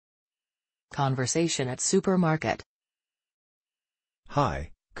Conversation at supermarket.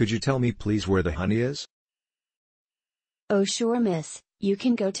 Hi, could you tell me please where the honey is? Oh sure miss, you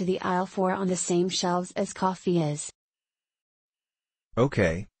can go to the aisle 4 on the same shelves as coffee is.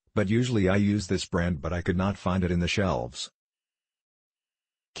 Okay, but usually I use this brand but I could not find it in the shelves.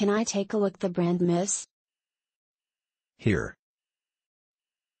 Can I take a look the brand miss? Here.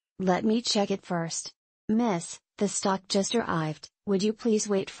 Let me check it first. Miss, the stock just arrived, would you please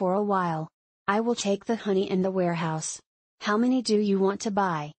wait for a while? I will take the honey in the warehouse. How many do you want to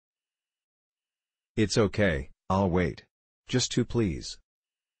buy? It's okay, I'll wait. Just 2 please.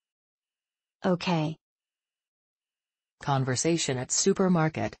 Okay. Conversation at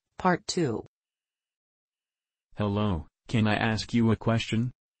supermarket, part 2. Hello, can I ask you a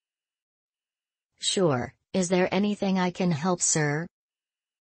question? Sure, is there anything I can help, sir?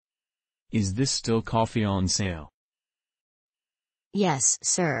 Is this still coffee on sale? Yes,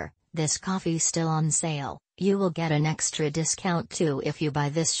 sir, this coffee's still on sale. You will get an extra discount too if you buy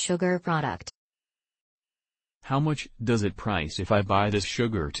this sugar product. How much does it price if I buy this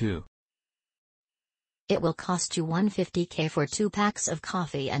sugar too? It will cost you $150 for 2 packs of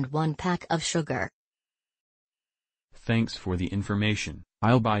coffee and 1 pack of sugar. Thanks for the information,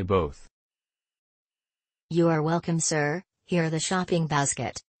 I'll buy both. You are welcome, sir. Here the shopping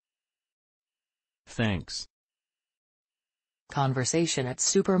basket. Thanks. Conversation at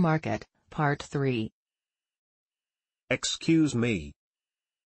supermarket, part 3. Excuse me.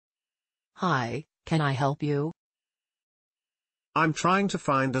 Hi, can I help you? I'm trying to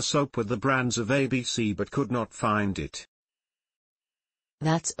find a soap with the brands of ABC but could not find it.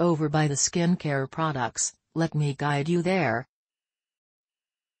 That's over by the skincare products, let me guide you there.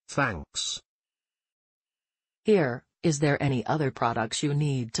 Thanks. Here, is there any other products you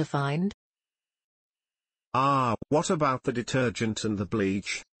need to find? What about the detergent and the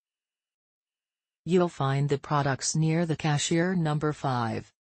bleach? You'll find the products near the cashier number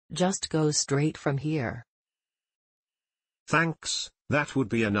 5. Just go straight from here. Thanks, that would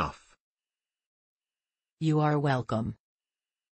be enough. You are welcome.